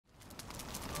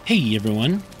Hey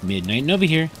everyone, MidKnightNova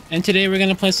here, and today we're going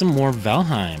to play some more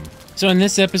Valheim. So in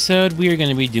this episode, we are going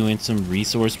to be doing some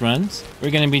resource runs.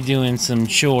 We're going to be doing some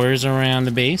chores around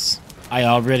the base. I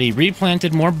already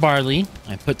replanted more barley.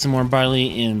 I put some more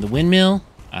barley in the windmill.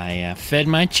 I fed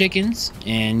my chickens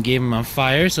and gave them a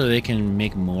fire so they can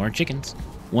make more chickens.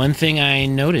 One thing I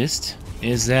noticed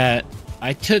is that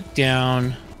I took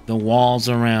down the walls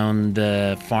around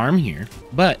the farm here,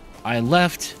 but I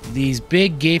left these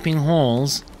big gaping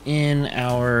holes in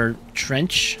our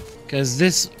trench because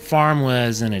this farm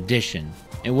was an addition.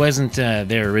 It wasn't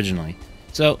there originally.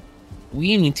 So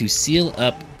we need to seal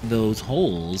up those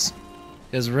holes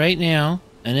because right now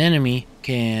an enemy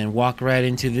can walk right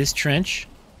into this trench,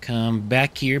 come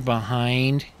back here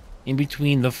behind in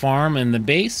between the farm and the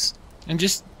base and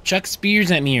just chuck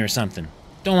spears at me or something.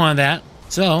 Don't want that.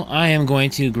 So I am going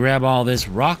to grab all this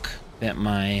rock that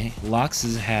my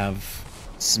loxes have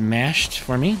smashed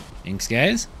for me. Thanks,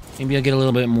 guys. Maybe I'll get a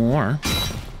little bit more.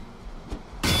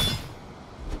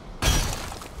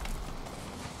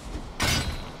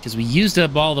 Because we used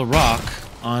up all the rock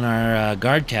on our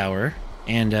guard tower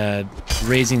and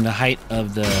raising the height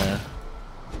of the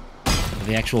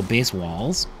actual base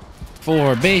walls.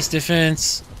 For base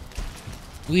defense,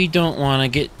 we don't want to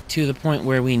get to the point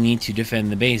where we need to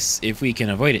defend the base if we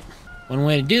can avoid it. One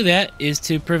way to do that is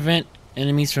to prevent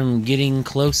enemies from getting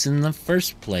close in the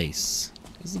first place.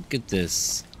 Let's look at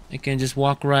this. They can just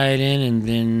walk right in and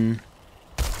then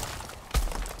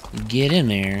get in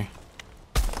there.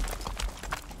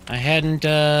 I hadn't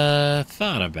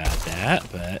thought about that,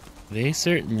 but they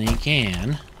certainly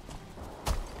can.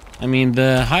 I mean,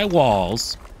 the high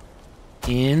walls,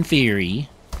 in theory,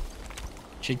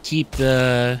 should keep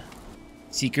the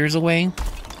seekers away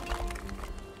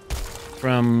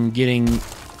from getting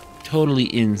totally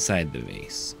inside the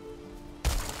base.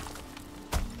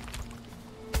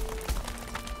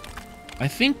 I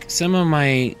think some of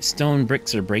my stone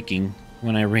bricks are breaking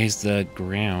when I raise the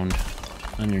ground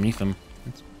underneath them.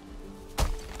 That's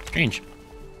strange.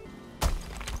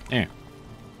 There.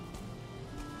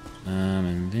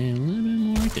 And then a little bit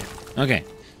more right there. Okay,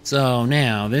 so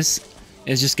now this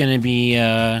is just gonna be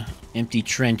an empty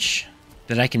trench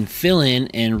that I can fill in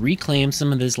and reclaim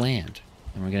some of this land.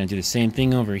 And we're gonna do the same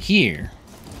thing over here.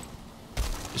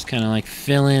 Just kind of like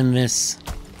fill in this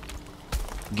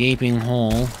gaping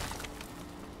hole.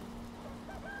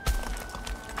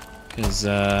 Because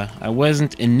I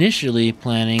wasn't initially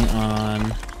planning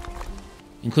on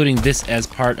including this as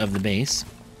part of the base.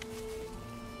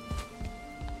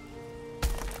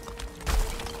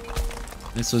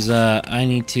 This was, I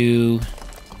need to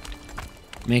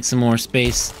make some more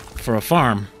space for a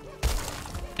farm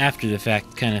after the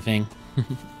fact kind of thing.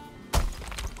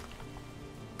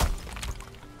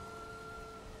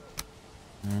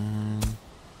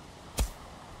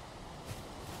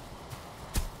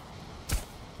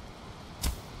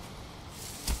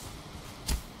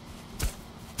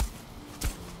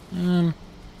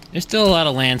 There's still a lot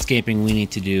of landscaping we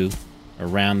need to do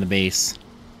around the base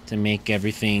to make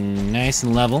everything nice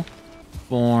and level.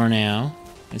 For now,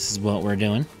 this is what we're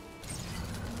doing.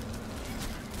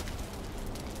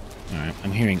 Alright,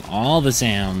 I'm hearing all the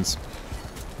sounds.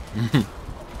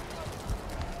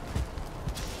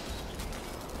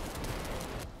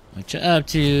 What you up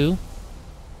to?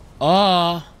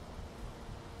 Oh!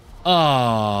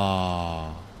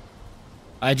 Oh!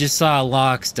 I just saw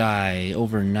Lox die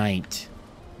overnight.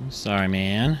 I'm sorry,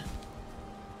 man.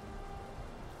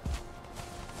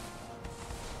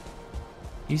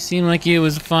 You seemed like it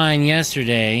was fine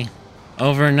yesterday.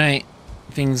 Overnight,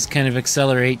 things kind of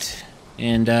accelerate,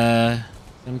 and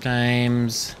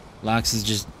sometimes Loxes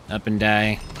just up and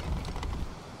die.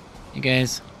 Hey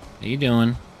guys, how you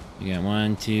doing? We got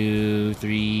 1, 2,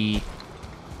 3,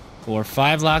 4,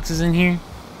 5 Loxes in here?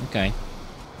 Okay.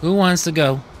 Who wants to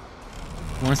go?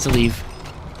 Who wants to leave?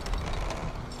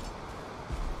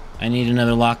 I need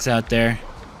another Lox out there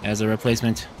as a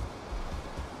replacement.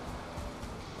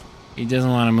 He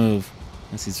doesn't want to move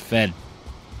unless he's fed.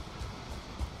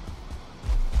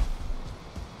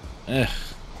 Ugh.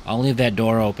 I'll leave that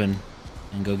door open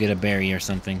and go get a berry or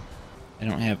something. I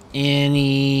don't have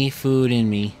any food in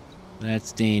me.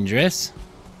 That's dangerous.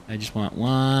 I just want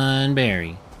one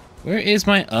berry. Where is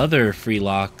my other free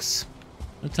Lox?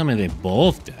 Don't tell me they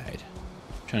both died.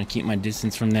 I'm trying to keep my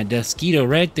distance from that mosquito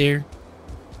right there.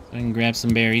 So I can grab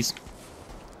some berries.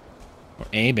 Or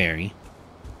a berry.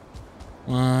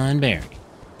 One berry.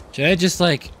 Should I just,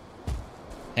 like,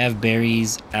 have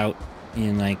berries out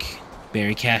in, like,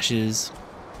 berry caches?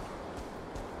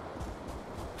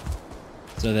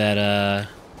 So that,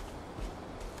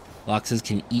 Loxes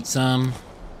can eat some?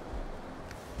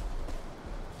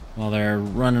 while they're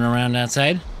running around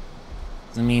outside.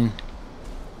 I mean,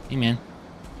 hey man,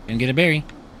 gonna get a berry.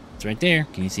 It's right there.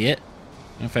 Can you see it?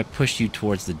 What if I push you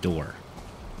towards the door?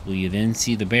 Will you then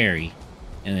see the berry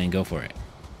and then go for it?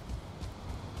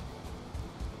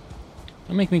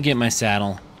 Don't make me get my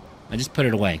saddle. I just put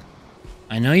it away.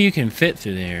 I know you can fit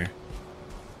through there.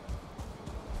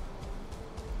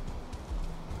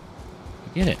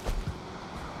 Get it.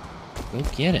 Go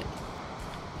get it.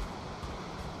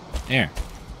 There.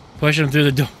 Push him through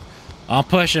the door. I'll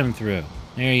push him through.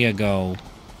 There you go.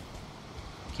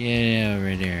 Get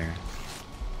over there.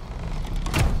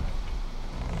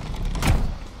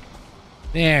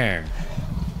 There.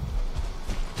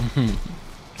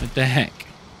 What the heck?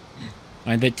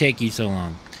 Why'd that take you so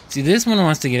long? See, this one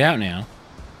wants to get out now.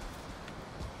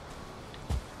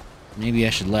 Maybe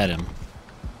I should let him.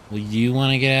 Will you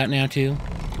want to get out now too?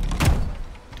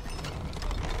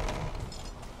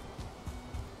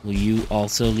 Will you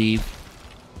also leave?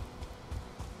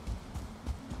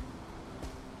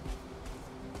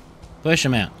 Push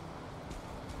him out.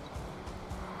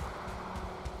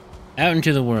 Out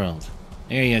into the world.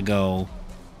 There you go.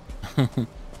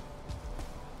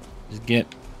 Just get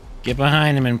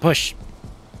behind him and push.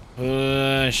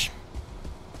 Push.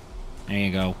 There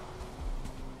you go.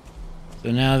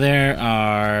 So now there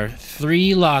are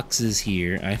 3 Loxes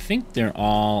here. I think they're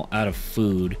all out of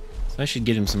food. So I should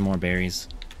get him some more berries.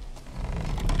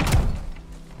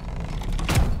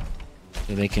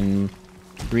 So they can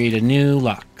breed a new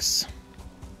Lox.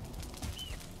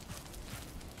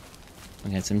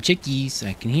 We got some chickies.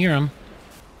 I can hear them.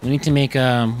 We need to make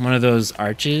one of those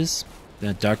arches.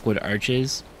 The darkwood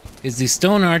arches. Because the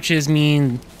stone arches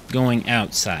mean going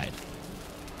outside.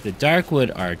 The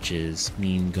darkwood arches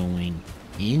mean going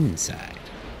inside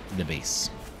the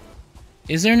base.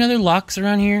 Is there another Lox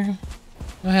around here?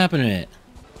 What happened to it?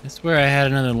 I swear I had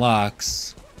another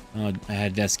Lox. Oh, I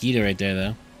had Dasquita right there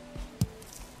though.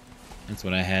 That's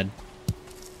what I had.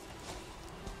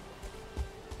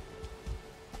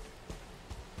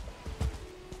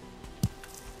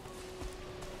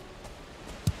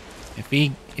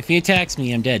 If he attacks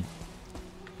me, I'm dead.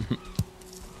 I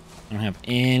don't have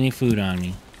any food on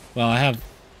me. Well,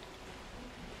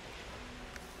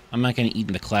 I'm not gonna eat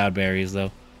the cloudberries though.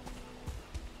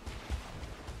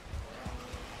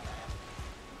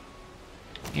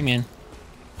 Hey man,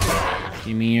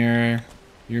 give me your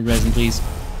resin, please.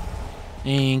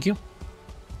 Thank you.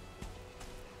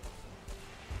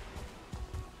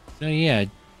 So yeah,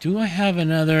 do I have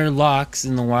another Lox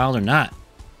in the wild or not?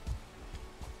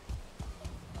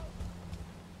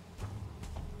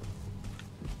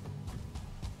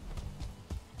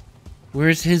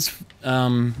 Where's his,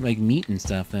 like, meat and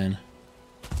stuff, then?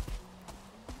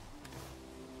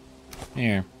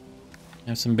 Here.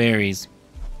 Have some berries.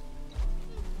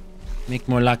 Make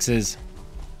more Loxes.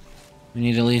 We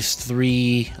need at least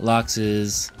 3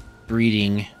 Loxes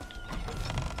breeding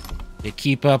to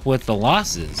keep up with the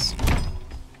losses.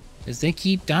 Because they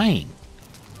keep dying.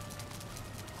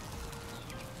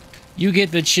 You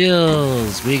get the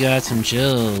chills. We got some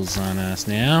chills on us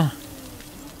now.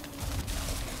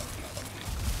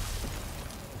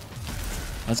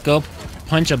 Let's go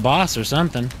punch a boss or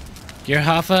something.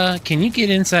 Gerhafa, can you get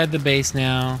inside the base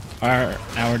now?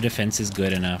 Our defense is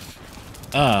good enough.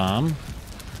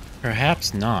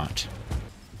 Perhaps not.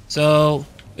 So,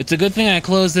 it's a good thing I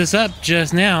closed this up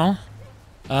just now.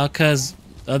 Cause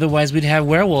otherwise we'd have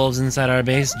werewolves inside our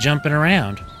base jumping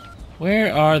around.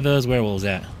 Where are those werewolves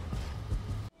at?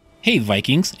 Hey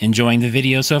Vikings, enjoying the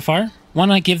video so far? Why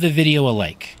not give the video a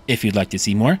like? If you'd like to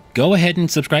see more, go ahead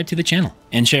and subscribe to the channel.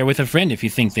 And share with a friend if you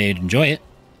think they'd enjoy it.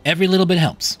 Every little bit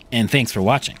helps. And thanks for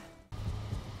watching.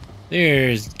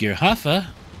 There's Gerhafa.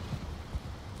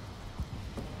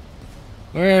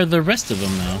 Where are the rest of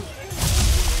them though?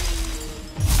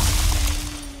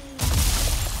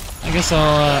 I guess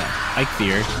I'll Ike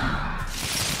Fear.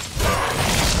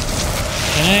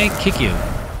 Can I kick you?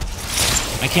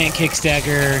 I can't kick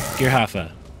stagger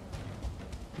Gerhafa.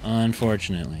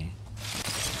 Unfortunately.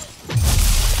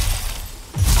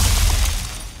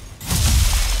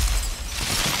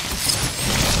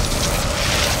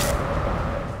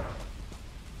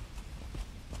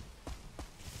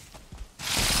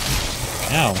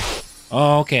 Ow.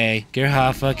 Oh, okay.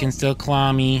 Gerhafa can still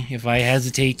claw me if I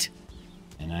hesitate.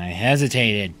 And I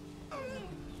hesitated.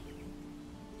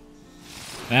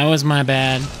 That was my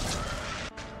bad.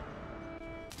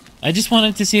 I just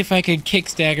wanted to see if I could kick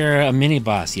stagger a mini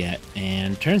boss yet,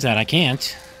 and turns out I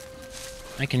can't.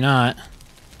 I cannot.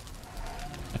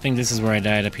 I think this is where I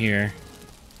died, up here.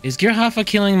 Is Gerhafa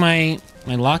killing my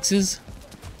Loxes?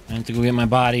 I have to go get my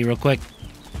body real quick.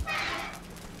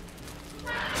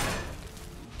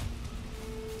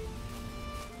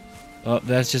 Oh,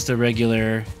 that's just a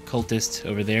regular cultist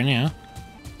over there now.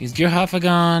 Is Gerhoffa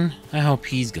gone? I hope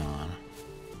he's gone.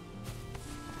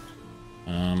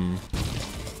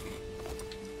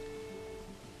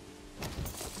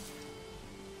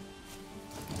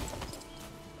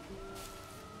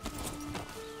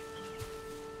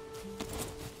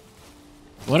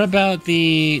 What about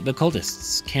the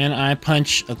cultists? Can I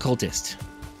punch a cultist?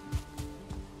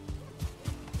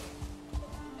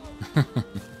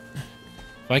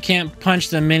 If I can't punch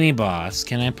the mini-boss,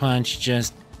 can I punch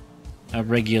just a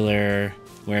regular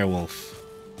werewolf?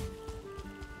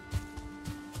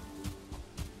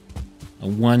 A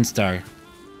 1-star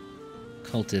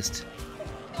cultist.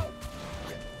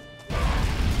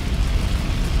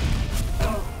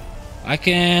 I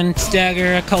can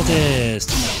stagger a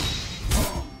cultist!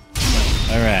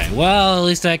 Alright, well, at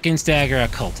least I can stagger a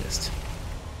cultist.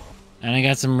 And I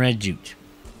got some red jute.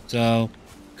 So,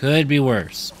 could be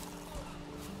worse.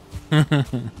 That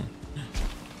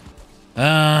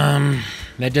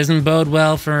doesn't bode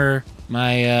well for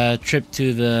my trip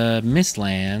to the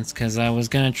Mistlands, because I was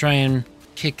gonna try and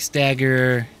kick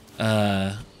stagger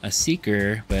a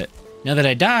seeker, but now that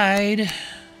I died,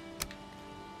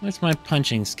 what's my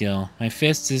punching skill? My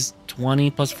fist is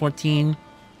 20 plus 14.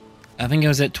 I think I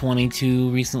was at 22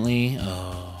 recently.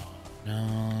 Oh,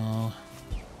 no.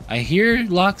 I hear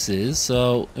Loxes,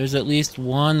 so there's at least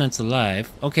one that's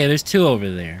alive. Okay, there's 2 over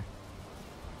there.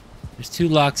 There's 2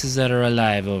 Loxes that are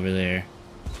alive over there.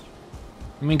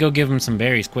 Let me go give them some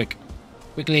berries,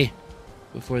 quickly,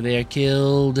 before they are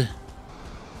killed.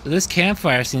 So this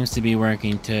campfire seems to be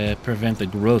working to prevent the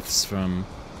growths from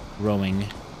growing.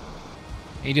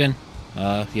 How you doing?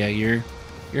 Yeah, you're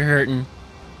hurting.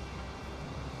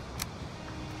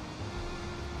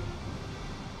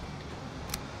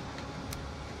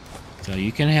 So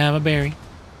you can have a berry.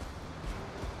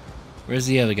 Where's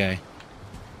the other guy?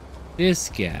 This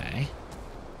guy.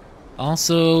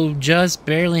 Also just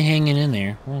barely hanging in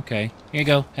there. Okay, here you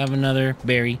go. Have another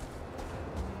berry.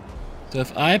 So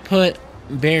if I put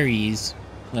berries,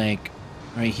 like,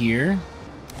 right here.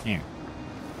 Here.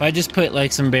 If I just put,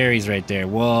 like, some berries right there,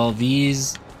 well,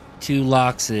 these 2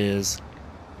 Loxes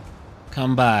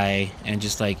come by and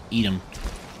just, like, eat them.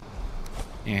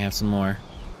 Here, have some more.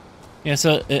 Yeah,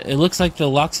 so it looks like the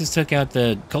Loxes took out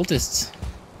the cultists.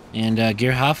 And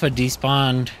Gerhoffa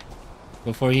despawned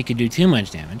before he could do too much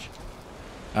damage.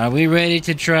 Are we ready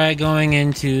to try going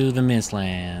into the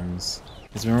Mistlands?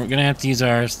 Because we're gonna have to use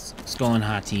our Skull and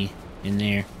Hati in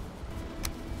there.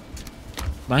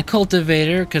 My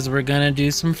cultivator, because we're gonna do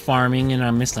some farming in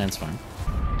our Mistlands farm.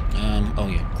 Oh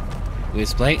yeah.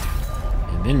 Wisp Plate,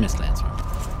 and then Mistlands farm.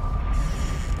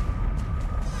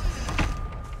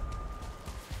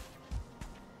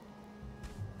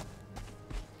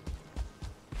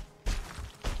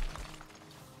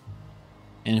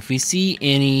 And if we see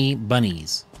any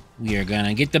bunnies, we are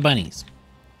gonna get the bunnies.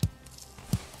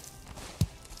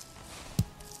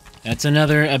 That's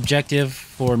another objective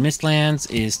for Mistlands,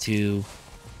 is to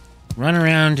run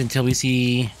around until we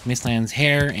see Mistlands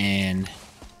hair and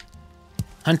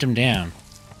hunt them down.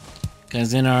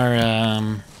 Because in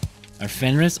our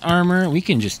Fenris armor, we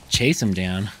can just chase them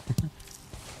down.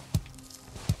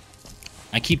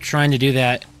 I keep trying to do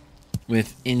that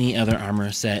with any other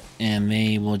armor set, and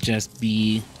they will just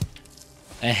be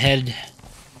ahead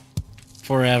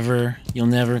forever. You'll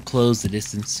never close the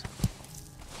distance.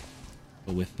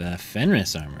 But with the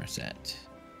Fenris armor set,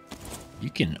 you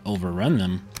can overrun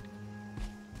them.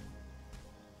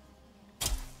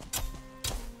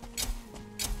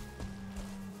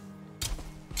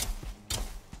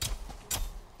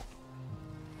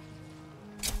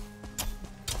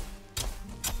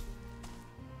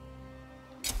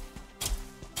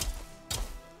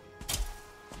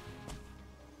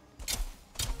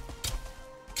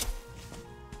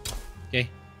 Okay,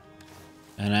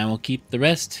 and I will keep the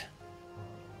rest.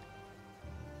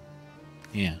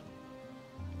 Yeah.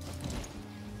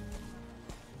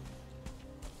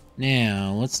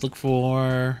 Now, let's look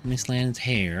for Mistlands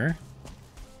hair.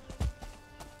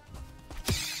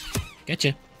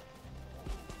 Gotcha.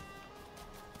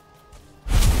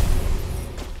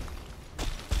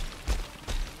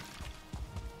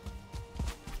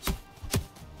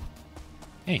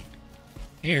 Hey,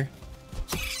 here.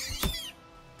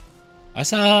 I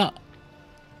saw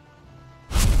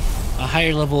a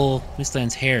higher level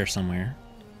Mistlands hair somewhere.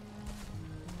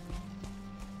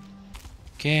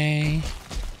 Okay,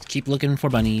 let's keep looking for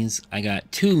bunnies. I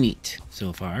got 2 meat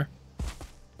so far.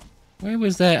 Where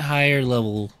was that higher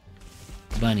level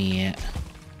bunny at?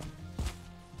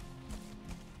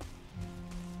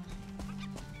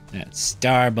 That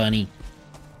star bunny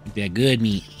with that good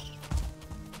meat.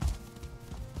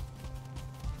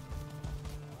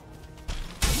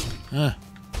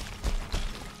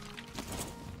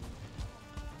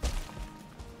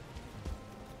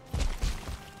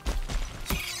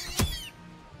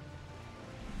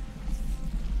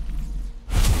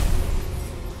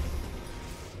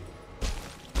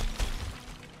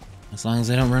 As long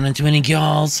as I don't run into any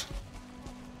galls.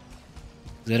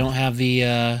 They don't have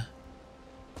the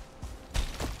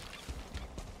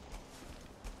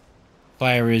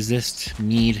fire resist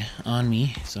mead on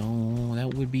me, so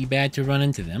that would be bad to run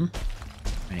into them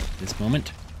right at this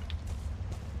moment.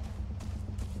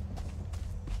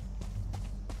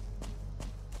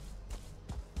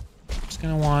 Just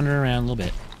gonna wander around a little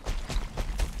bit.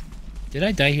 Did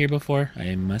I die here before?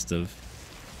 I must have.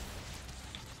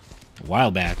 A while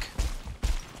back.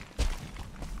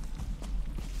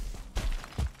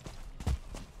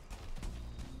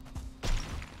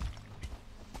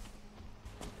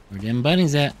 Where them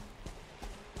bunnies at?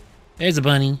 There's a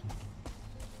bunny.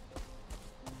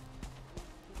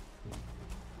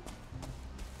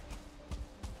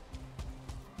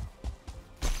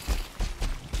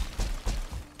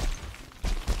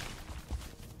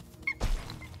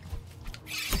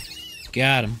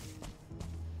 Got him.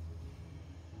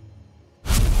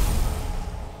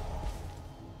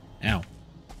 Ow.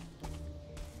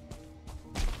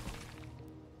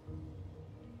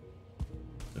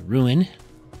 The ruin.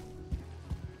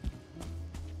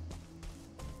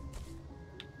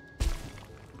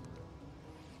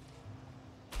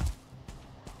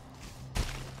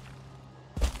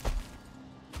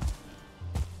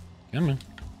 Come on.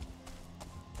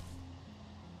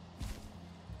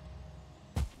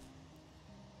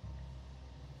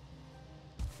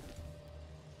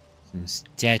 Some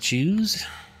statues.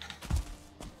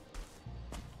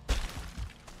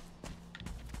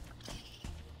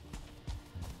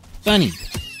 Bunny.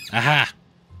 Aha.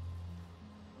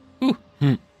 Whew.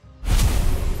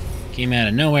 Came out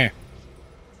of nowhere.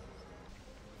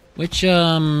 Which,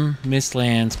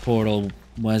 Mistlands portal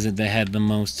was it that had the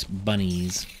most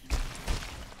bunnies?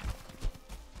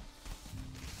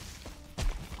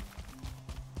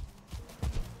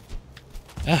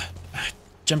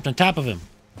 Jumped on top of him.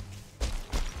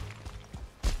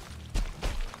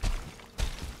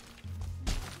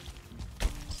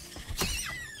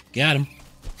 Got him.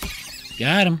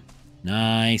 Got him.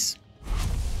 Nice.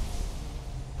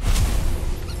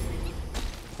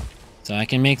 So I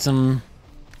can make some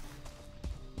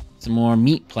more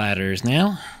meat platters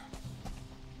now.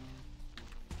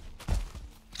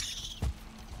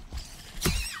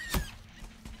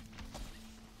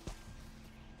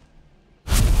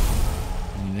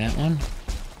 That one.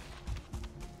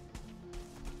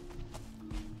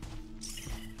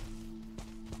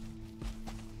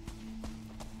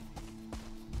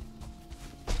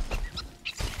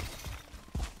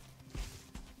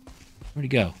 Where'd he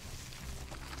go?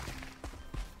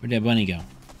 Where'd that bunny go?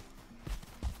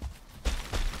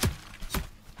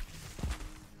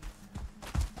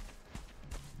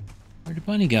 Where'd the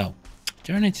bunny go?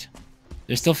 Darn it.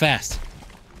 They're still fast.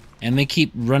 And they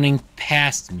keep running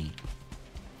past me.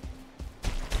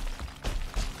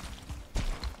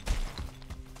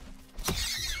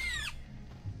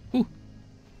 Whew.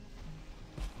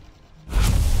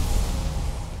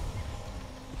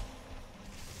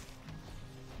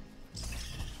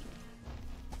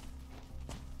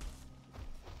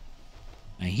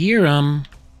 I hear 'em.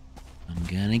 I'm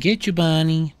gonna get you,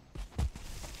 bunny.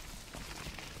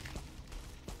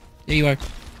 There you are.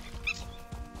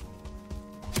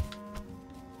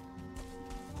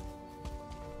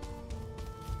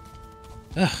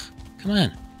 Ugh, come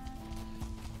on.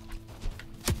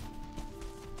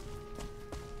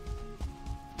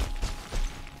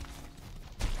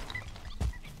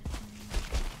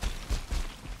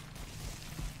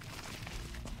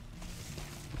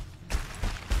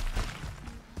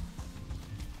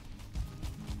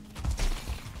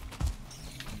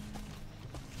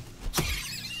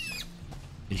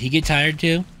 Did he get tired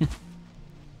too?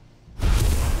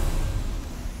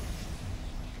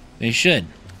 They should.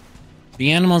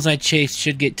 The animals I chase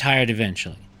should get tired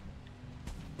eventually.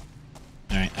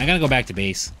 Alright, I gotta go back to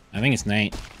base. I think it's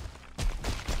night.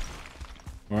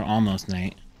 Or almost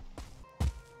night.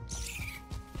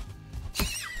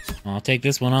 I'll take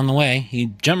this one on the way. He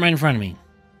jumped right in front of me.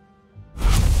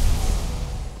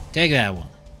 Take that one.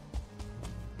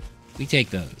 We take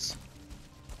those.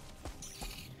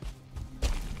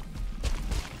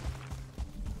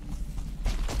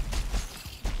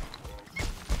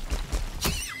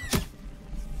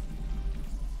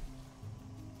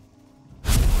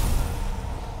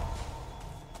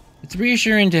 It's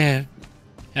reassuring to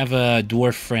have a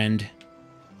dwarf friend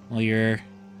while you're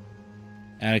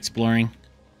out exploring.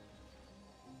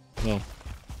 Whoa.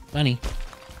 Bunny.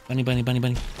 Bunny, bunny, bunny,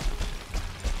 bunny.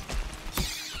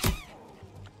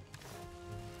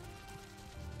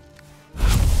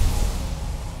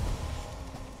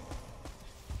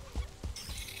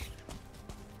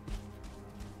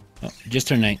 Oh, just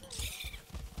turned night.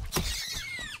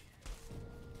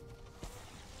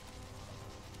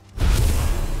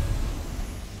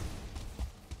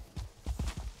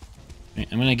 Right,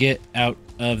 I'm gonna get out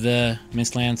of the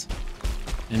Mistlands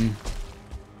and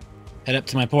head up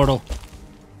to my portal.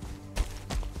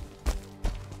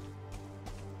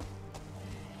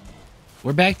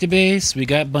 We're back to base. We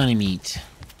got bunny meat.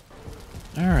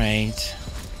 Alright.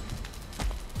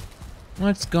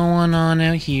 What's going on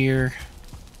out here?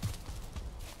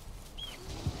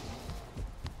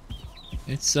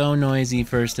 It's so noisy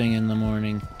first thing in the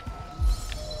morning.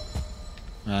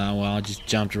 Well, I just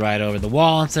jumped right over the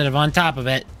wall instead of on top of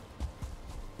it.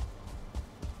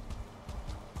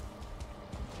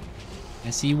 I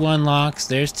see one Lox,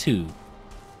 there's two.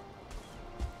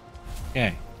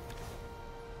 Okay.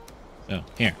 So,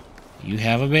 here. You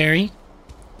have a berry.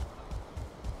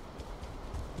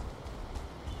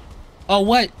 Oh,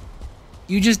 what?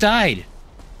 You just died.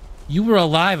 You were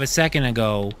alive a second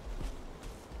ago.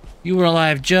 You were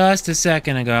alive just a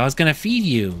second ago. I was gonna feed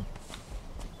you.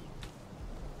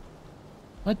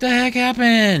 What the heck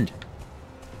happened?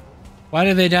 Why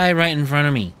did they die right in front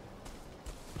of me?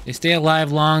 They stay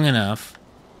alive long enough,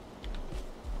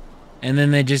 and then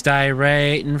they just die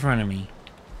right in front of me.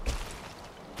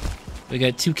 We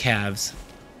got two calves.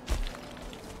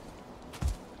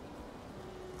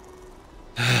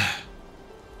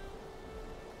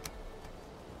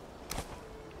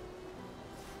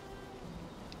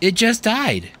 It just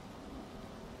died.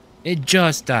 It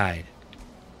just died.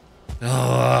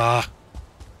 Ugh.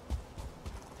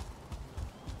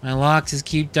 My Loxes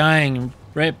keep dying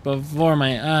right before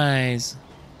my eyes.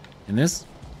 And this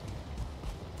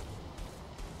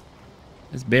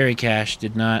berry cache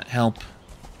did not help. As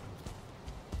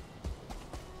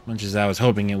much as I was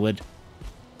hoping it would.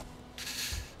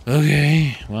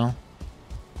 Okay, well.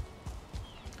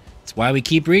 That's why we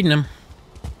keep reading them.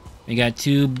 We got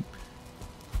two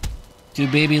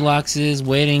baby Loxes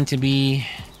waiting to be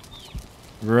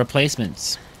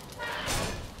replacements.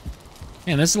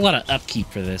 Man, there's a lot of upkeep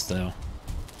for this, though.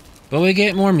 But we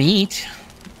get more meat.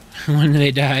 When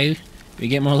they die, we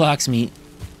get more Lox meat.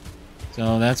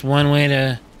 So that's one way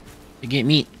to get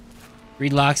meat.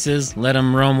 Breed Loxes, let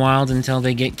them roam wild until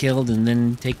they get killed, and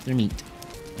then take their meat.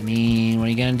 I mean, what are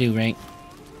you gonna do, right?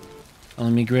 Oh,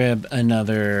 let me grab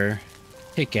another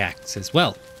pickaxe as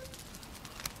well.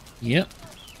 Yep.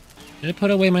 Did I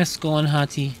put away my skull and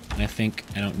hati? I think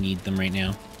I don't need them right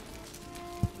now.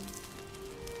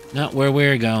 Not where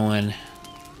we're going.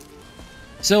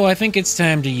 So I think it's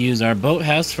time to use our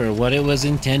boathouse for what it was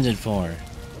intended for.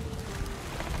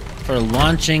 For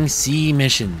launching sea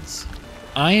missions.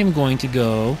 I am going to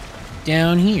go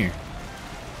down here.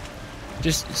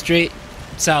 Just straight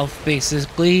south,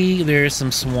 basically. There's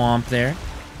some swamp there.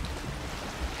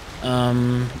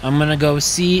 I'm gonna go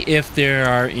see if there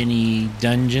are any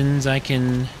dungeons I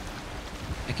can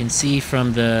see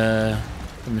from the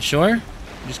shore.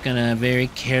 I'm just gonna very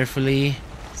carefully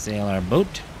sail our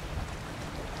boat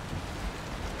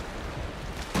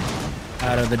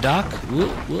out of the dock. Whoa,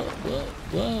 whoa, whoa,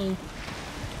 whoa.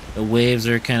 The waves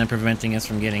are kind of preventing us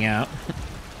from getting out.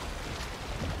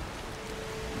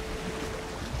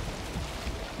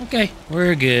 Okay,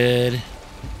 we're good.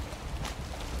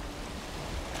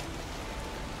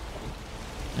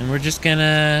 And we're just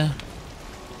gonna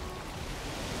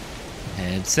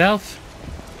head south.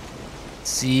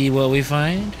 See what we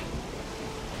find.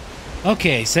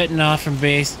 Okay, setting off from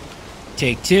base.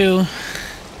 Take two.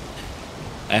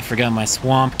 I forgot my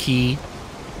swamp key.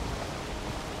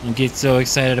 I get so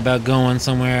excited about going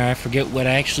somewhere, I forget what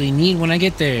I actually need when I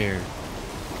get there.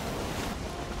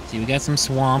 See, we got some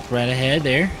swamp right ahead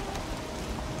there.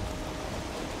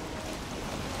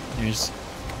 There's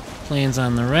plains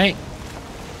on the right.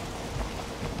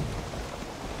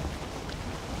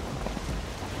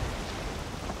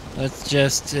 Let's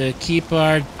just keep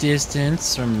our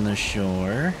distance from the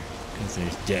shore, because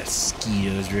there's death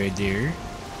mosquitoes right there.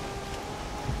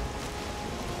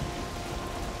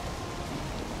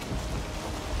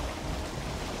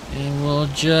 And we'll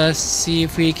just see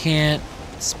if we can't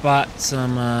spot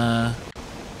some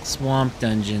swamp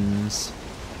dungeons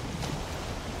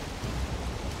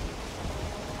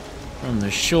from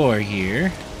the shore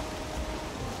here.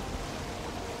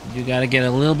 You gotta get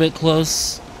a little bit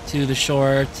close to the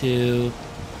shore to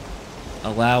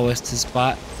allow us to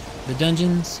spot the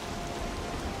dungeons.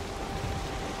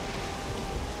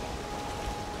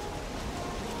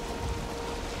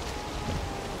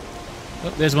 Oh,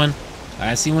 there's one.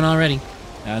 I see one already.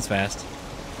 That was fast.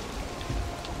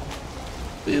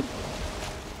 Boop.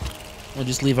 We'll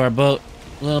just leave our boat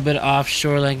a little bit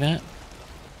offshore like that.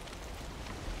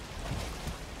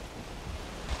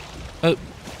 Oh.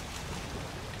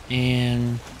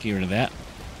 And get rid of that.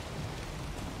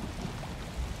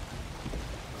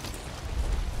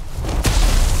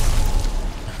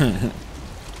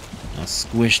 I'll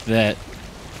squish that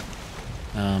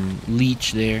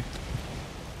leech there.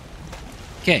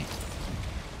 Okay.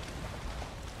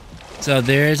 So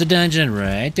there's a dungeon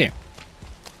right there.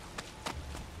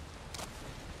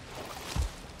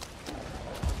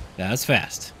 That was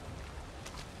fast.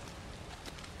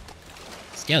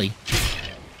 Skelly.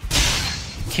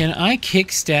 Can I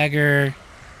kick stagger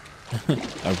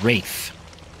a wraith?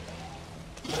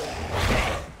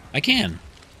 I can.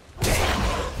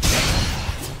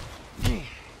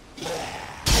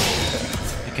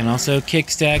 I can also kick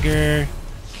stagger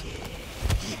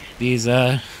these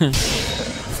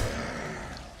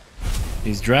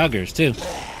these draugrs too.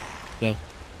 So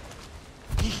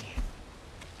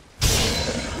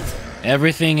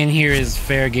everything in here is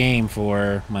fair game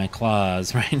for my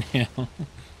claws right now.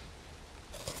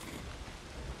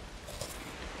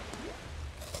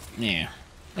 Yeah,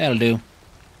 that'll do.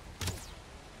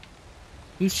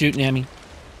 Who's shooting at me?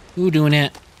 Who doing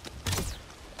that?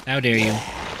 How dare you?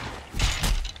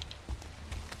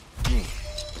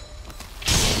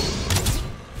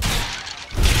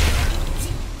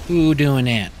 Who doing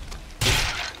that?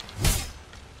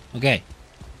 Okay.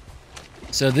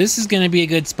 So this is going to be a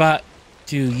good spot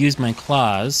to use my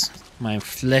claws, my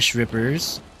flesh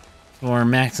rippers, for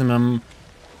maximum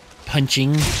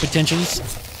punching potentials.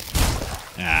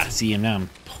 Ah, see, now I'm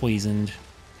poisoned.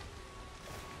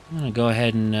 I'm gonna go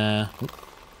ahead and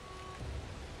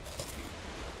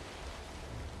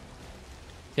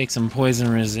take some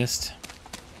poison resist.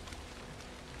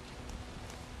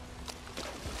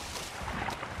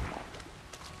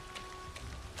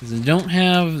 Because I don't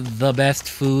have the best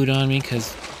food on me,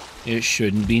 because it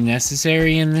shouldn't be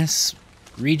necessary in this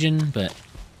region, but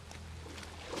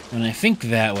when I think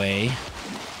that way,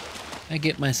 I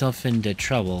get myself into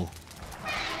trouble.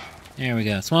 There we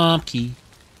go, swamp key.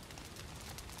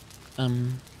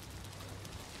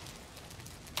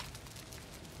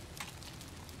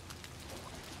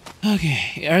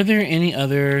 Okay, are there any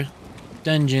other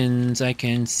dungeons I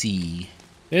can see?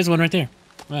 There's one right there.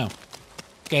 Wow.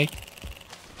 Okay.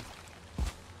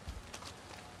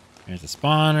 There's a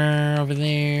spawner over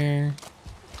there.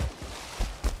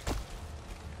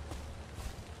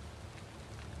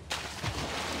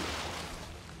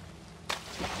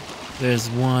 There's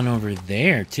one over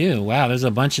there, too. Wow, there's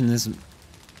a bunch in this,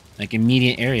 like,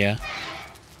 immediate area.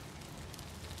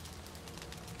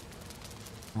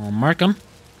 I'll mark them.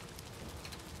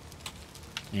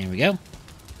 There we go.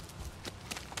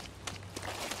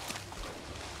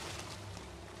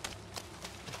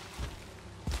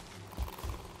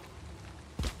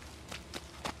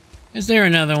 Is there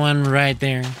another one right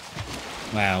there?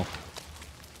 Wow.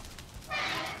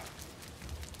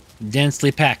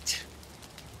 Densely packed.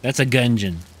 That's a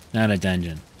gungeon, not a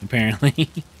dungeon,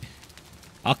 apparently.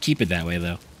 I'll keep it that way,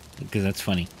 though, because that's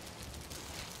funny.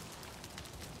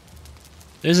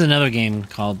 There's another game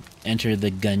called Enter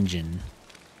the Gungeon.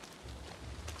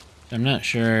 I'm not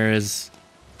sure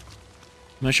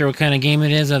what kind of game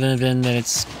it is, other than that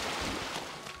it's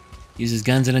uses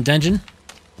guns in a dungeon,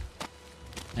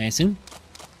 I assume.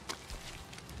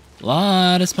 A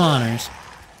lot of spawners.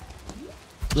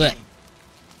 Blech.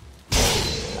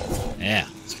 Yeah,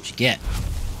 that's what you get.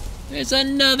 There's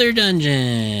another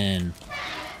dungeon.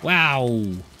 Wow.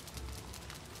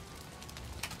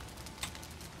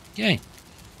 Okay.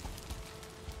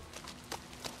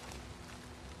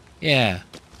 Yeah.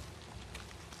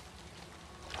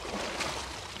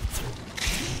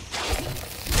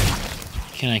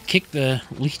 Can I kick the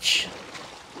leech?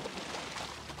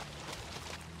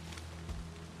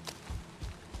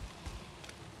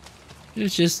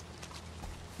 There's just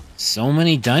so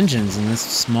many dungeons in this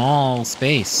small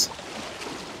space.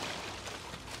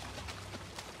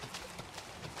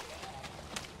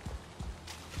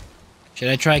 Should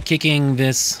I try kicking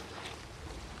this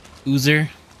oozer?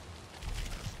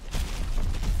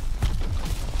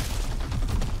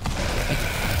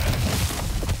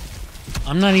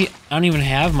 I don't even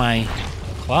have my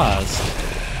claws.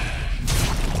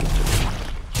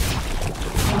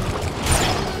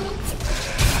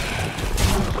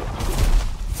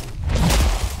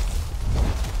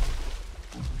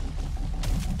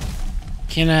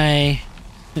 Can I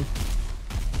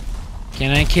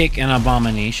kick an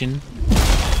abomination?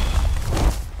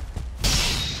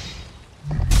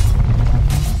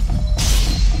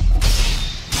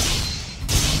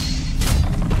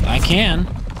 can.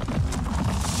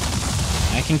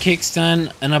 I can kick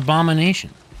stun an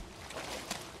abomination.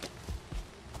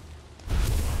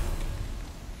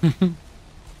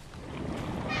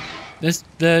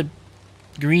 The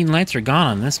green lights are gone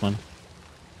on this one.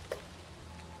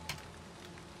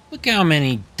 Look how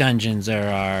many dungeons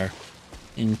there are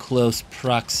in close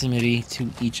proximity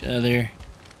to each other.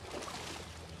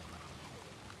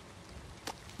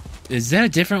 Is that a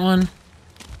different one?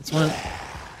 It's one.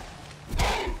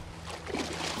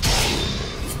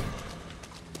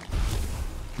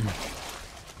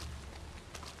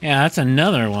 Yeah, that's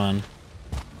another one.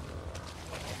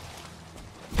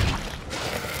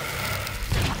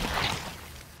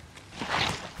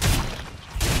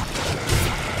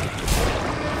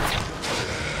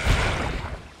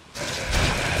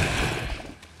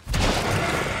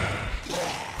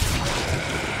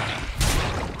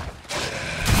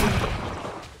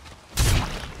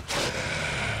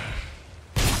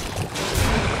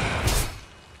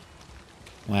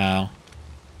 Wow.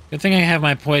 Good thing I have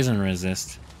my poison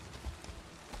resist.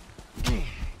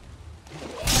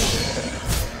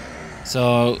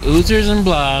 So, oozers and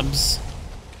blobs,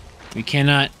 we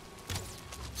cannot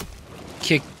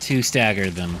kick to stagger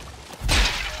them,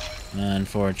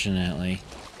 unfortunately.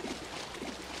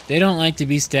 They don't like to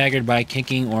be staggered by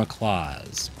kicking or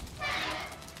claws.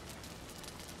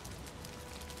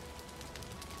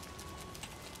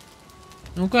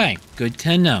 Okay, good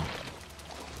to know.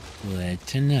 Good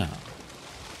to know.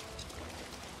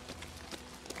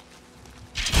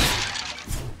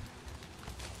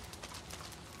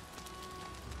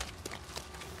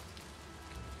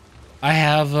 I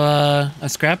have a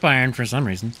scrap iron for some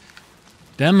reason.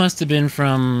 That must have been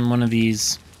from one of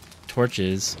these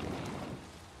torches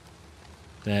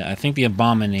that I think the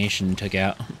abomination took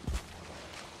out.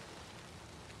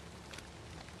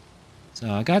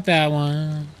 So I got that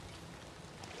one.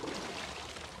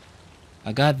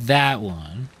 I got that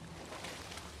one.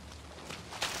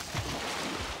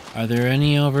 Are there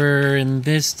any over in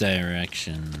this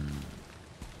direction?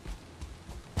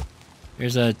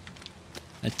 There's a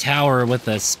tower with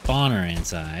a spawner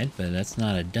inside, but that's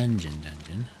not a dungeon.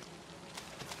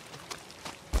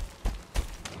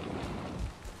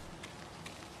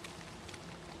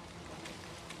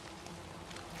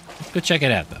 Let's go check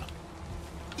it out, though.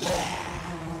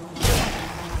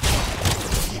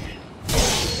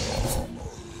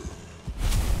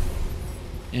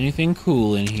 Anything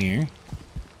cool in here?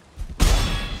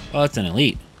 Oh, it's an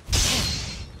elite.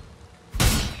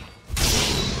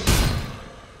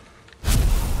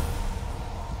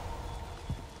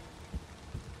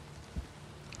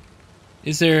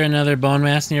 Is there another bone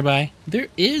mass nearby? There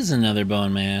is another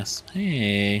bone mass.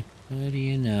 Hey, what do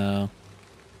you know?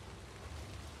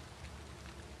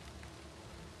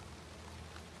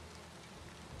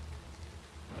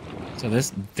 So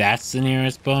that's the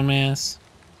nearest bone mass?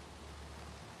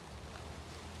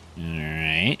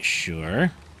 Alright,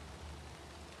 sure.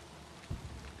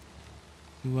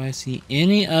 Do I see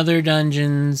any other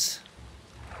dungeons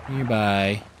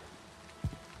nearby?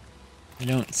 I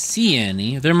don't see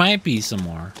any. There might be some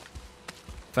more.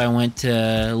 If I went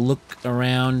to look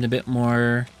around a bit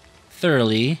more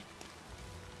thoroughly,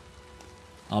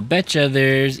 I'll betcha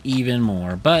there's even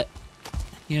more. But,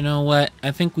 you know what?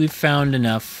 I think we've found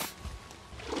enough.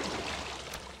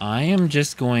 I am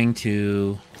just going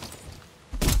to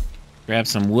grab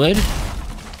some wood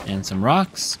and some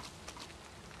rocks,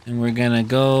 and we're gonna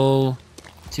go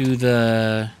to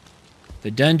the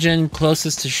dungeon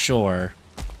closest to shore,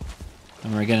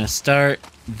 and we're gonna start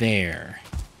there.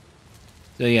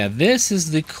 So yeah, this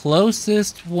is the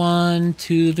closest one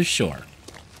to the shore,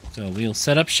 so we'll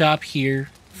set up shop here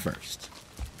first.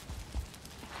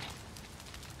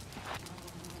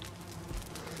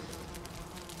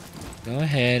 Go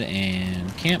ahead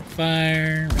and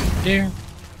campfire right there.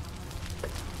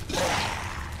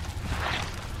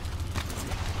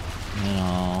 And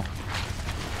I'll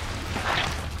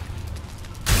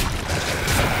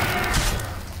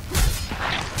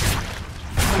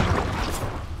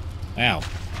wow.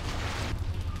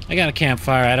 I got a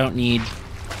campfire. I don't need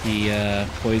the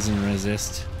poison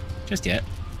resist just yet.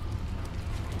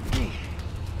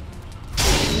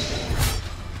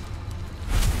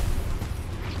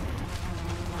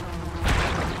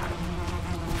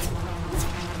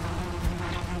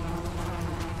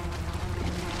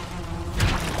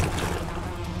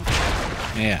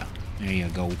 Yeah, there you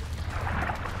go.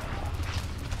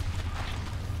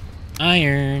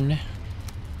 Iron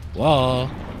wall.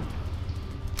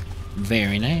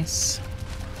 Very nice.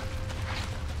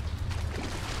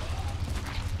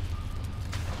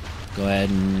 Go ahead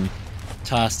and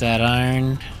toss that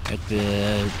iron at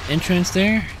the entrance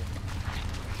there.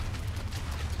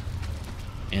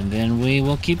 And then we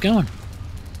will keep going.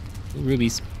 Ooh,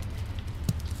 rubies.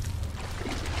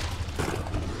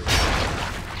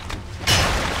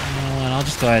 Oh, and I'll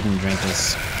just go ahead and drink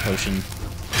this potion.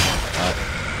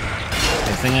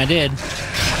 Good thing I did.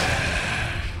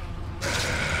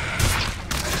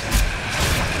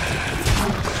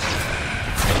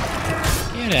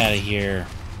 Get out of here.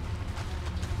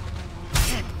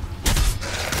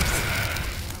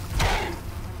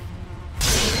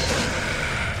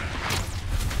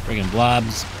 Friggin'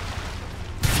 blobs.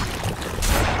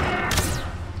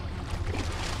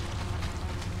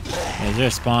 Is there a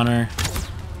spawner?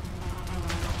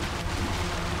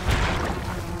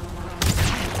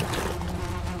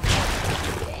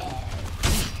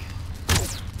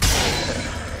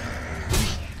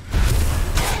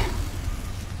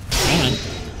 Come on.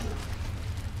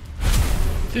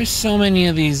 There's so many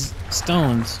of these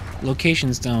stones.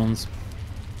 Location stones.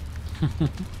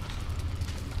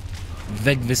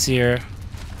 Vegvisir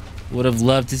would have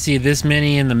loved to see this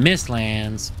many in the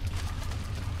Mistlands.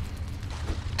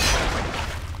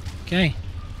 Okay.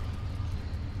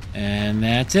 And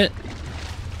that's it.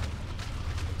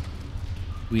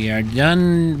 We are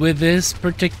done with this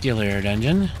particular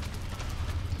dungeon.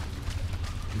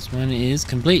 This one is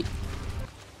complete.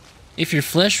 If your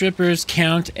flesh rippers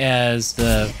count as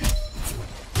the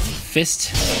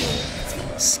fist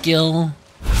skill,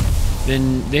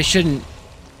 then they shouldn't.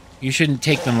 You shouldn't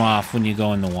take them off when you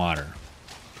go in the water.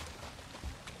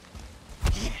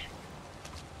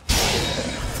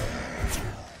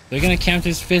 They're gonna count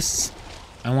as fists.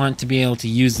 I want to be able to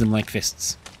use them like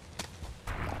fists.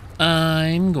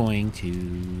 I'm going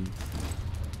to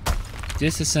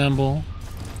disassemble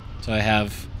so I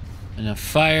have enough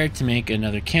fire to make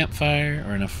another campfire,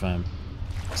 or enough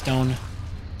stone.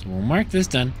 So we'll mark this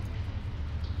done.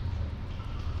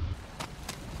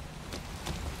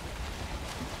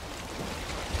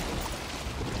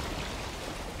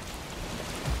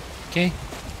 Okay,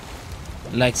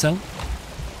 like so.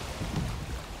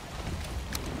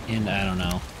 And I don't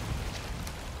know.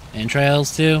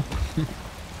 Entrails too.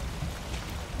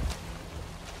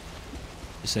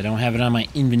 Just I don't have it on my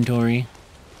inventory.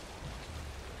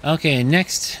 Okay,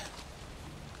 next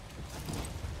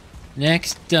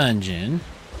dungeon.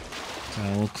 So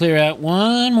we'll clear out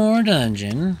one more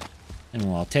dungeon, and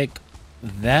we'll take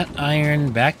that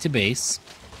iron back to base.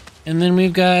 And then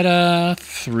we've got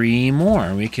 3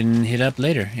 more we can hit up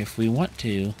later if we want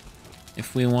to.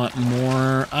 If we want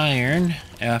more iron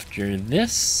after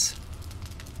this,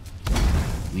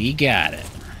 we got it.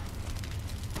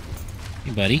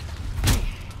 Hey, buddy.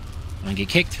 Wanna get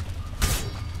kicked?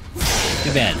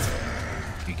 Too bad.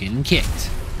 You're getting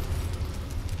kicked.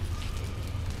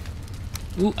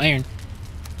 Ooh, iron.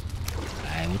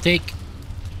 I will take.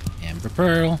 Amber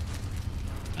pearl.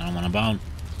 I don't want a bomb.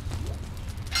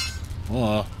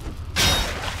 Whoa.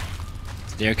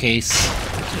 Staircase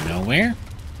to nowhere?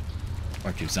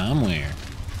 Or to somewhere?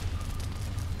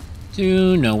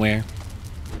 To nowhere.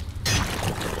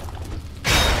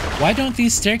 Why don't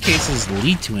these staircases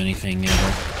lead to anything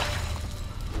ever?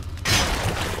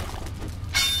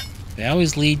 They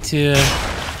always lead to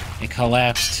a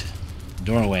collapsed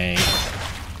doorway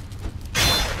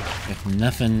with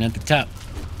nothing at the top.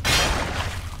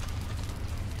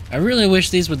 I really wish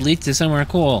these would lead to somewhere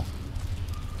cool.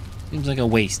 Seems like a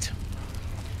waste.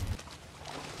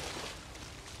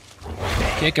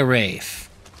 Kick a Wraith.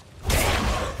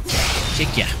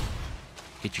 Kick ya.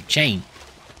 Get your chain.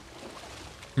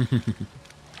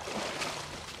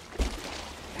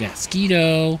 Got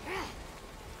Skeeto.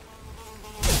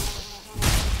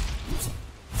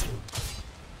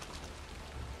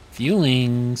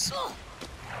 Feelings.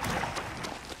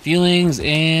 Feelings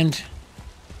and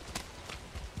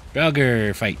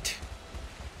Belger fight.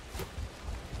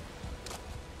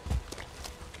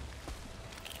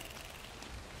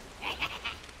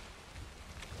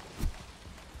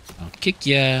 I'll kick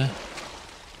ya.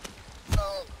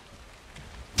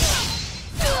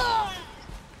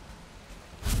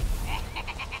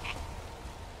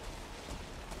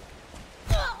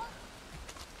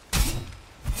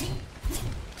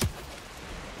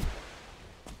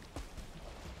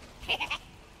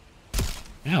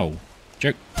 Ow,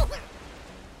 jerk.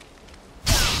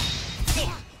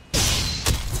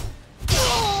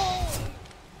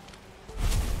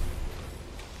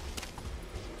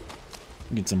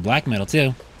 Get some black metal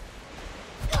too.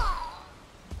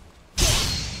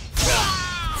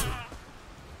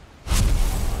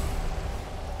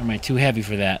 Or am I too heavy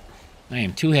for that? I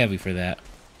am too heavy for that.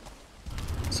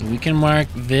 So we can mark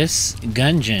this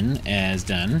gungeon as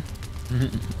done.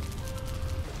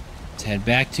 Let's head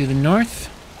back to the north.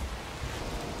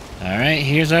 Alright,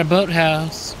 here's our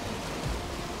boathouse.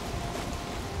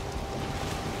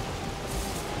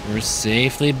 We're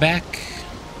safely back.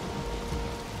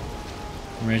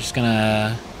 We're just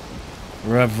gonna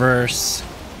reverse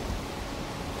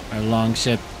our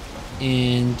longship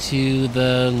into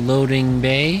the loading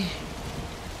bay.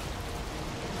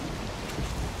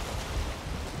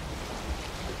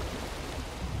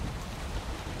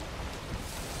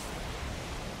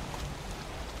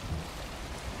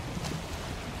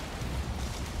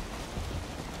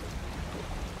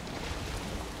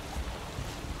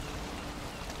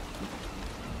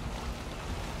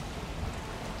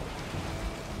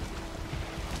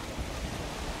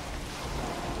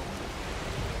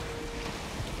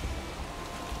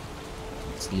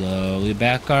 Slowly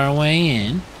back our way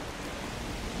in.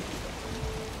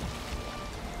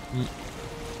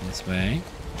 This way.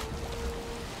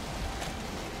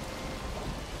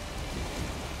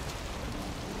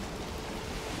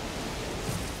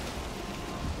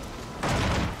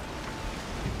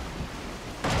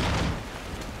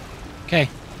 Okay,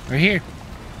 we're here.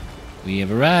 We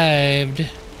have arrived. We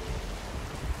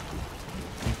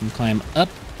can climb up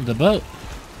the boat.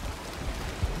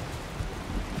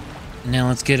 Now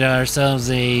let's get ourselves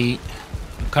a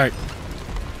cart.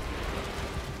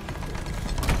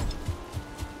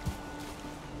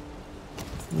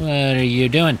 What are you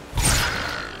doing?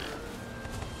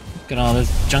 Look at all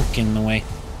this junk in the way.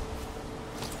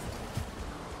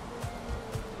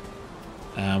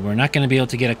 We're not going to be able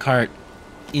to get a cart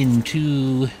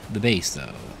into the base,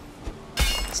 though.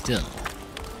 Still.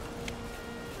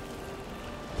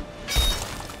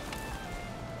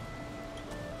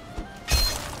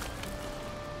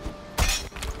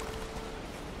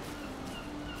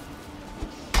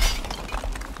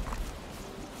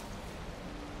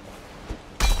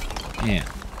 Yeah.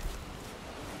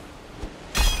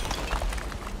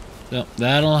 So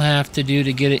that'll have to do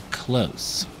to get it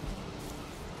close.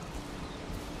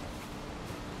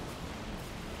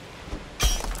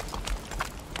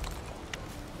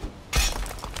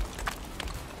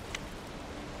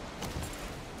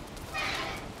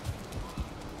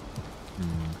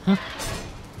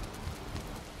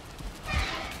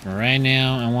 Right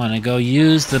now, I want to go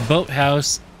use the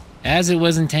boathouse as it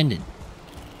was intended.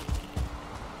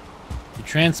 To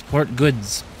transport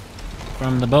goods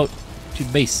from the boat to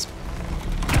base.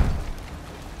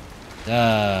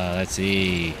 Let's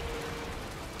see.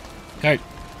 Cart.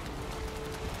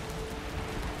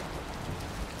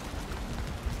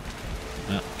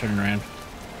 Oh, turn around.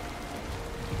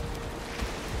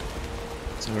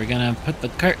 So we're gonna put the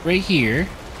cart right here.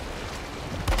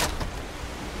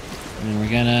 And we're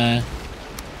gonna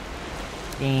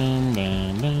boom,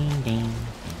 boom, boom, boom,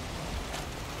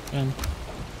 boom.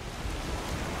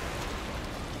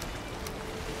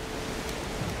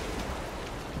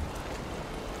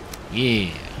 Yeah.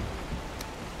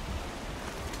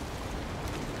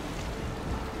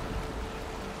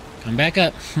 Come back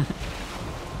up.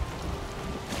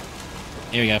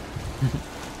 Here we go.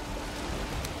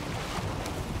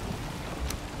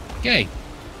 Okay.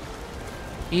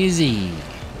 Easy.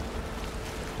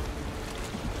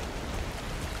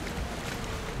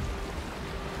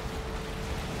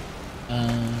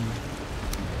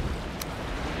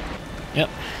 Yep.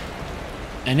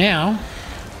 And now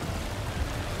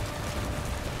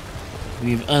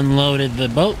we've unloaded the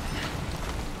boat.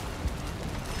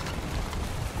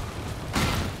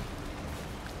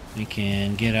 We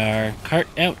can get our cart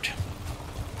out.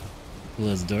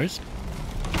 Close the doors.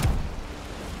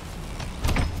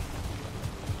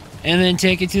 And then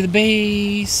take it to the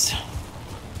base.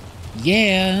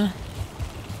 Yeah.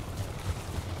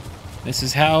 This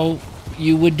is how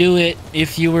you would do it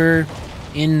if you were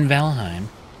in Valheim.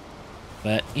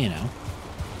 But, you know.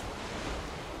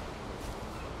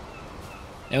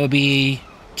 It would be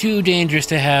too dangerous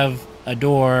to have a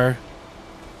door.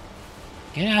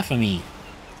 Get off of me.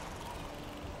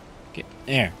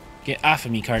 There. Get off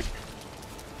of me, cart.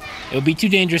 It would be too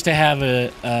dangerous to have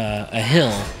a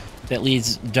hill that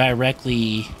leads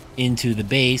directly into the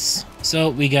base. So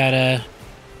we gotta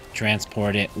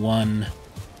transport it one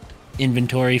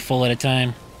inventory full at a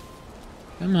time.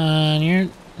 Come on, you're...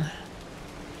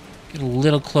 Get a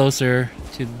little closer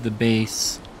to the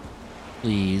base.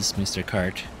 Please, Mr.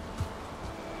 Cart.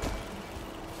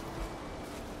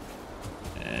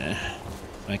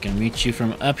 If I can reach you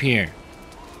from up here.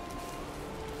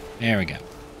 There we go.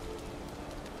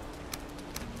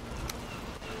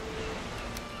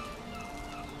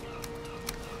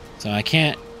 So I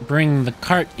can't bring the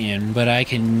cart in, but I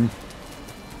can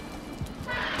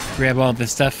grab all the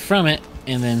stuff from it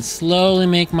and then slowly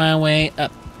make my way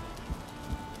up.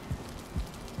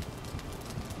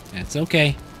 That's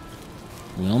okay.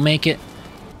 We'll make it.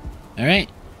 Alright.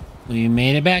 We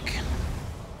made it back.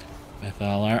 With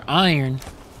all our iron.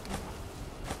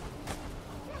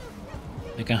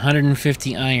 Like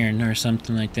 150 iron or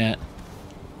something like that.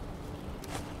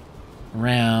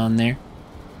 Around there.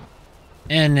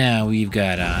 And now we've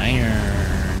got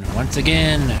iron. Once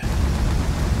again.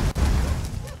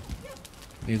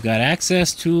 We've got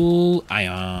access to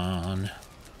iron.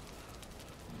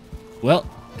 Well,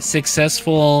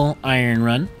 successful iron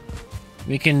run.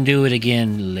 We can do it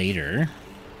again later.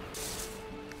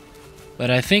 But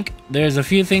I think there's a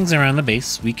few things around the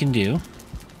base we can do.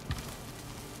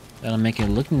 That'll make it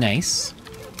look nice.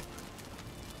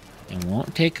 And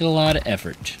won't take a lot of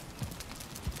effort.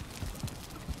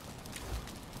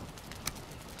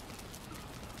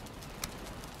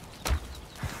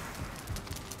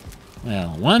 Well,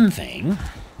 one thing.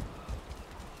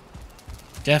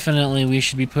 Definitely we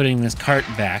should be putting this cart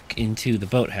back into the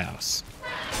boathouse.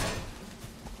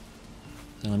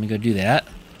 So let me go do that.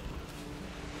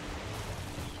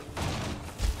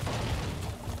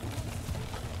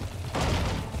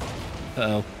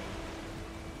 Uh-oh.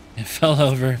 It fell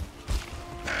over.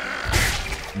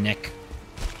 Neck.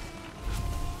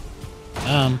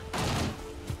 I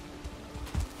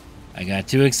got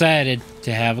too excited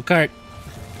to have a cart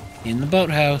in the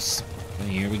boathouse. But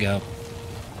here we go.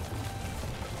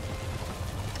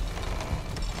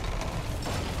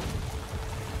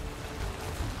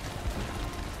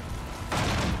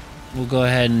 We'll go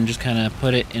ahead and just kind of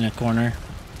put it in a corner.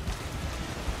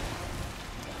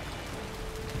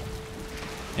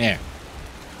 There.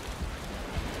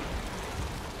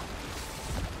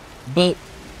 Boat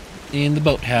in the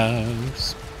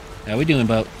boathouse. How we doing,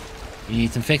 boat? You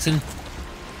need some fixing?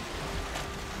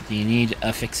 Do you need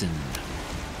a fixing?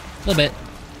 A little bit.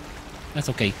 That's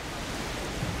okay.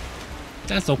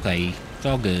 That's okay. It's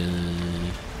all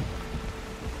good.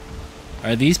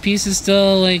 Are these pieces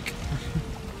still, like,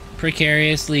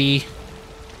 precariously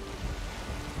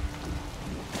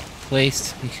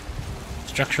placed?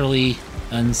 Structurally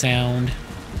unsound?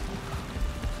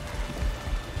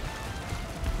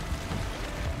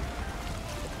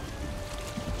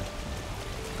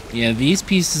 Yeah, these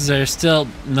pieces are still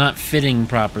not fitting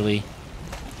properly.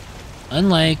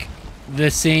 Unlike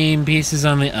the same pieces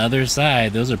on the other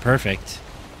side. Those are perfect.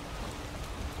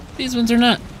 These ones are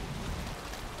not.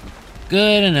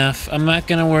 Good enough. I'm not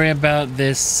gonna worry about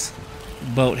this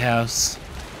boathouse.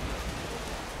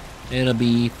 It'll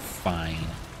be fine.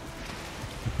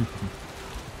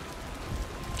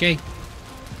 Okay.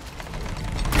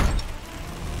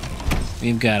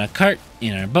 We've got a cart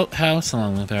in our boathouse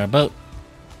along with our boat.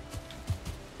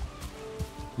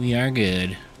 We are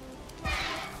good.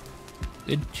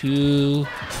 Good to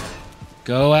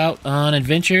go out on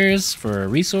adventures for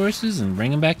resources and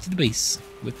bring them back to the base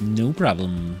with no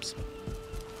problems.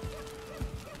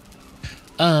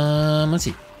 Let's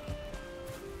see.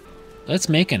 Let's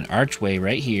make an archway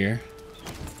right here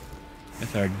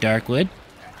with our dark wood.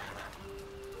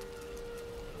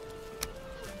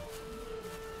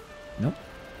 Nope.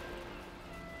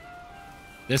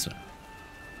 This one.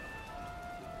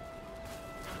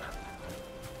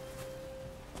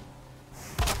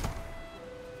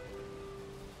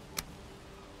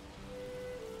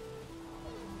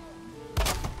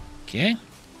 Okay.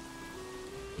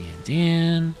 And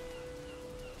in.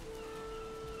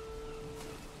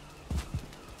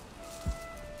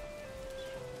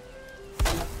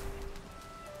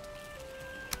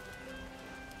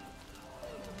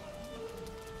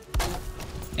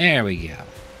 There we go.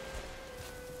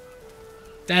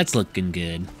 That's looking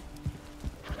good.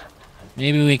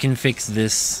 Maybe we can fix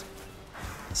this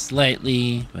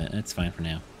slightly, but that's fine for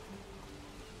now.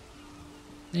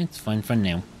 It's fine for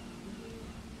now.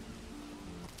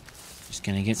 Just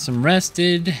gonna get some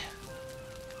rested.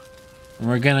 And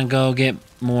we're gonna go get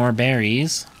more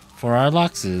berries for our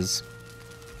loxes.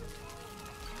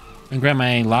 And grab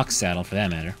my lox saddle for that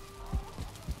matter.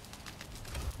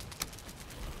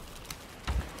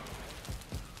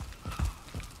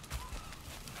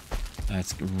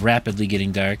 It's rapidly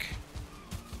getting dark.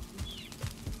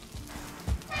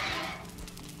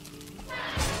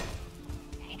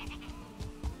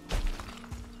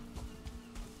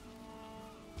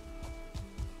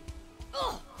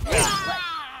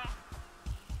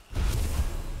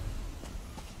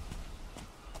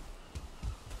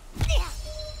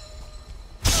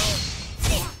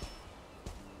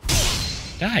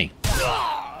 Die.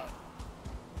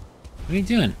 What are you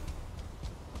doing?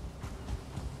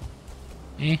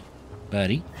 Eh,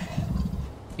 buddy.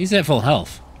 He's at full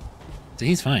health, so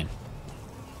he's fine.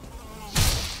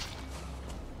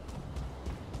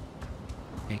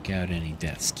 Okay, out any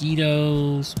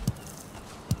mosquitoes.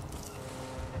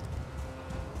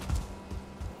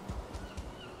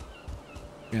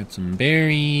 Grab some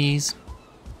berries.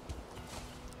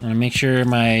 I want to make sure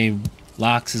my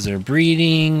loxes are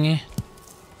breeding.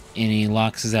 Any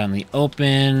loxes out in the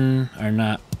open are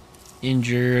not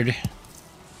injured.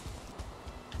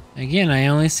 Again, I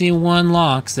only see one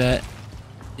lox that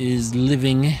is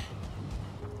living.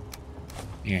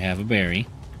 Here, have a berry.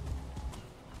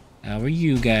 How are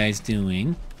you guys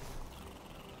doing?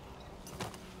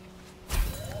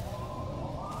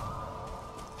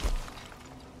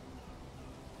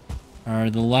 Are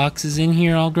the loxes in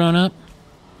here all grown up?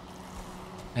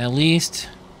 At least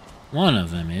one of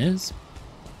them is.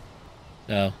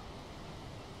 So,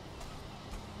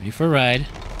 ready for a ride.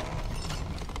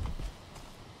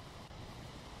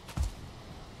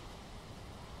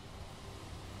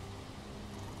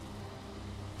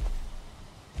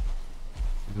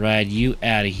 Ride you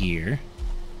out of here.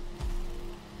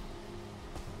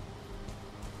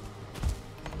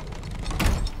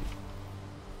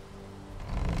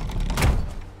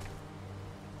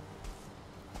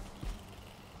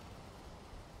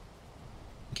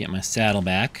 Get my saddle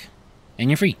back, and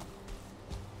you're free.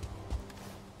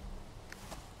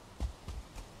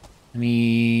 Let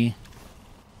me...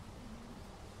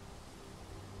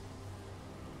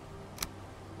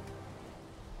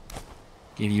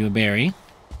 give you a berry.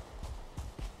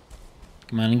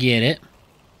 Come on and get it.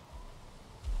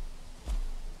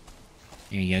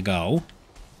 Here you go.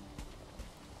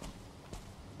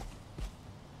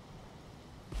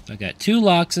 So I got 2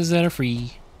 loxes that are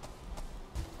free.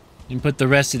 You can put the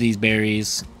rest of these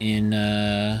berries in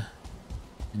the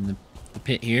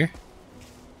pit here.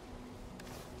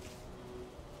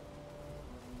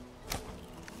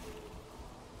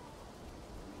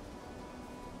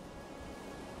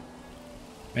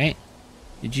 Right?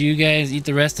 Did you guys eat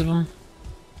the rest of them?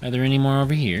 Are there any more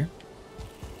over here?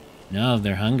 No,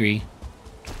 they're hungry.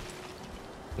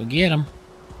 Go get them.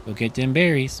 Go get them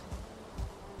berries.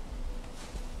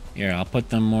 Here, I'll put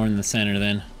them more in the center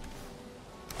then.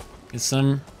 Cause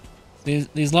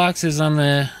these loxes on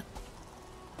the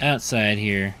outside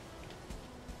here,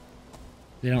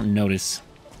 they don't notice.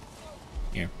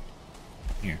 Here.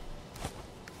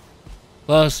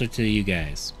 Closer to you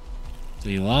guys. So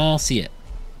you'll all see it.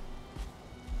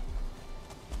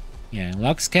 Yeah,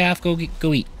 Lux calf, go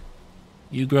eat.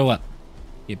 You grow up.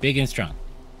 Get big and strong.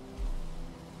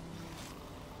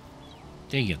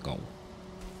 There you go.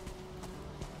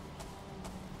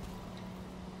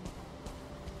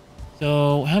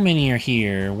 So, how many are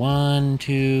here? 1,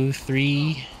 2,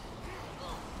 3.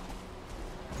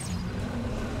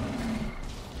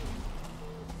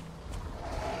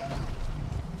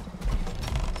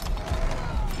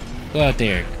 Go out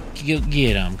there. Go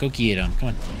get them. Go get them. Come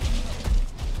on.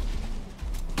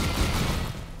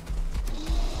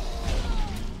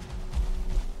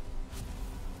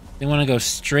 They want to go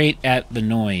straight at the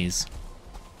noise.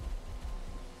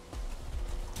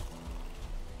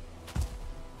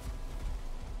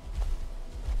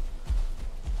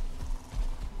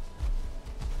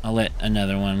 I'll let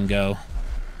another one go.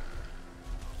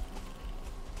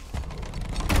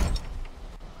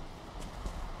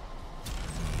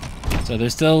 So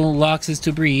there's still loxes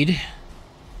to breed.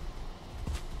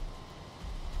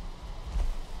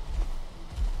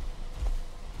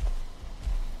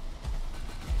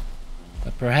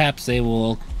 But perhaps they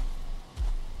will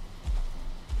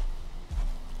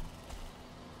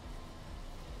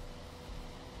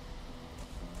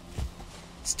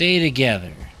stay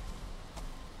together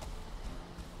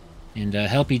and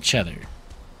help each other.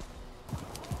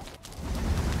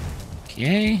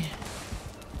 Okay.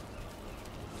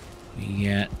 We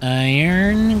got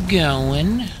iron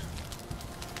going.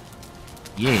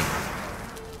 Yeah.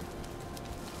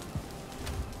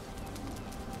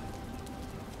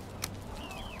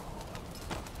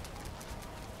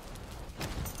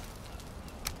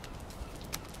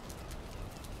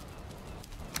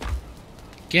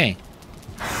 Okay.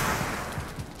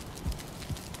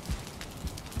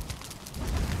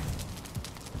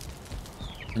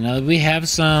 So now that we have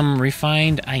some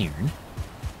refined iron,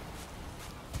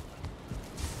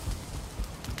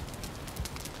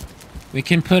 we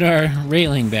can put our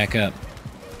railing back up,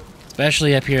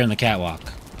 especially up here on the catwalk.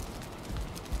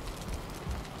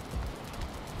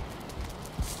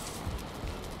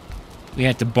 We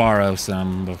had to borrow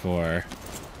some before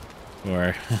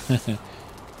for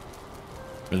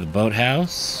for the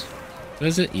boathouse.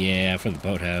 Was it? Yeah, for the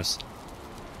boathouse.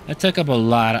 That took up a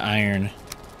lot of iron.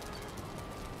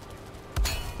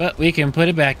 But we can put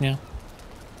it back now.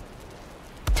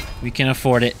 We can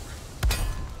afford it.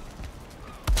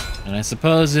 And I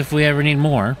suppose if we ever need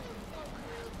more,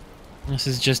 this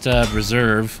is just a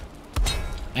reserve.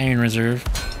 Iron reserve.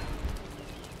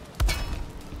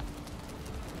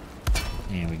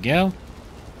 There we go.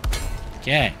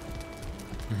 Okay.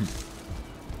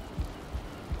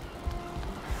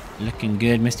 Looking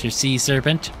good, Mr. Sea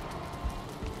Serpent.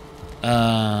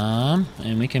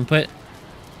 And we can put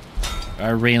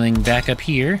our railing back up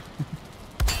here.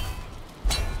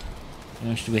 How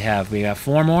much do we have? We got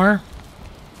 4 more.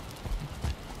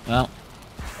 Well.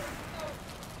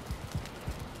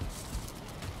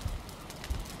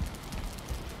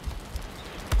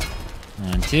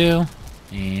 1, 2,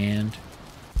 and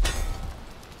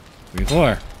 3,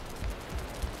 4.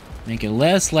 Make it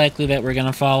less likely that we're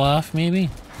gonna fall off, maybe?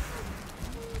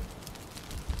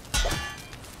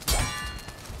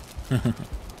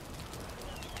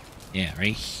 Yeah,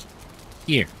 right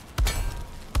here.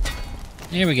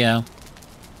 There we go.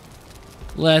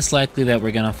 Less likely that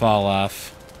we're gonna fall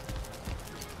off.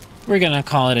 We're gonna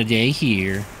call it a day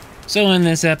here. So in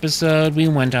this episode, we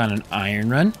went on an iron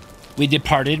run. We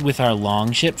departed with our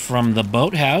longship from the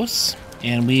boathouse,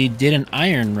 and we did an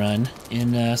iron run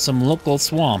in some local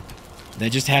swamp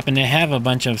that just happened to have a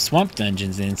bunch of swamp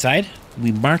dungeons inside.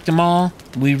 We marked them all.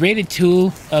 We raided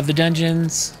 2 of the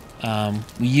dungeons.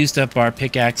 We used up our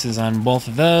pickaxes on both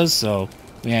of those, so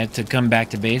we had to come back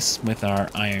to base with our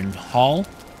iron hull.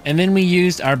 And then we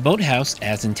used our boathouse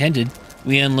as intended.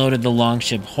 We unloaded the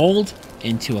longship hold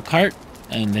into a cart,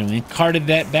 and then we carted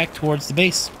that back towards the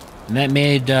base. And that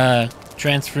made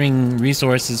transferring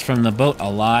resources from the boat a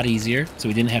lot easier, so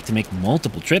we didn't have to make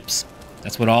multiple trips.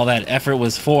 That's what all that effort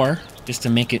was for, just to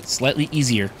make it slightly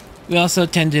easier. We also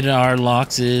tended our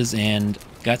loxes and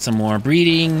got some more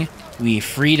breeding. We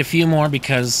freed a few more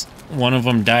because one of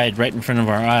them died right in front of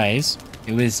our eyes.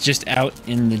 It was just out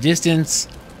in the distance.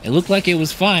 It looked like it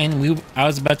was fine. I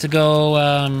was about to go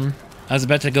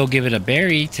give it a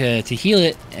berry to heal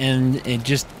it, and it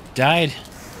just died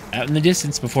out in the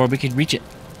distance before we could reach it.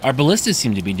 Our ballistas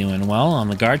seem to be doing well on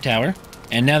the guard tower.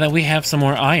 And now that we have some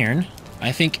more iron,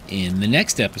 I think in the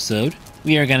next episode,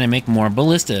 we are going to make more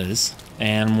ballistas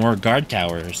and more guard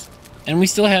towers. And we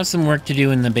still have some work to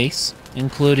do in the base,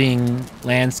 including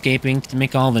landscaping to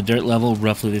make all the dirt level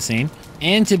roughly the same,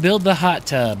 and to build the hot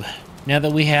tub. Now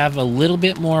that we have a little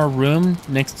bit more room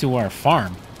next to our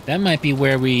farm, that might be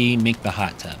where we make the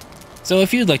hot tub. So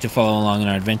if you'd like to follow along in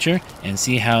our adventure and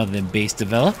see how the base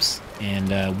develops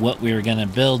and what we're going to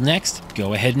build next,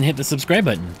 go ahead and hit the subscribe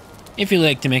button. If you'd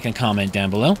like to make a comment down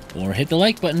below or hit the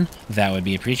like button, that would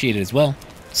be appreciated as well.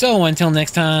 So until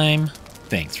next time,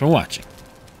 thanks for watching.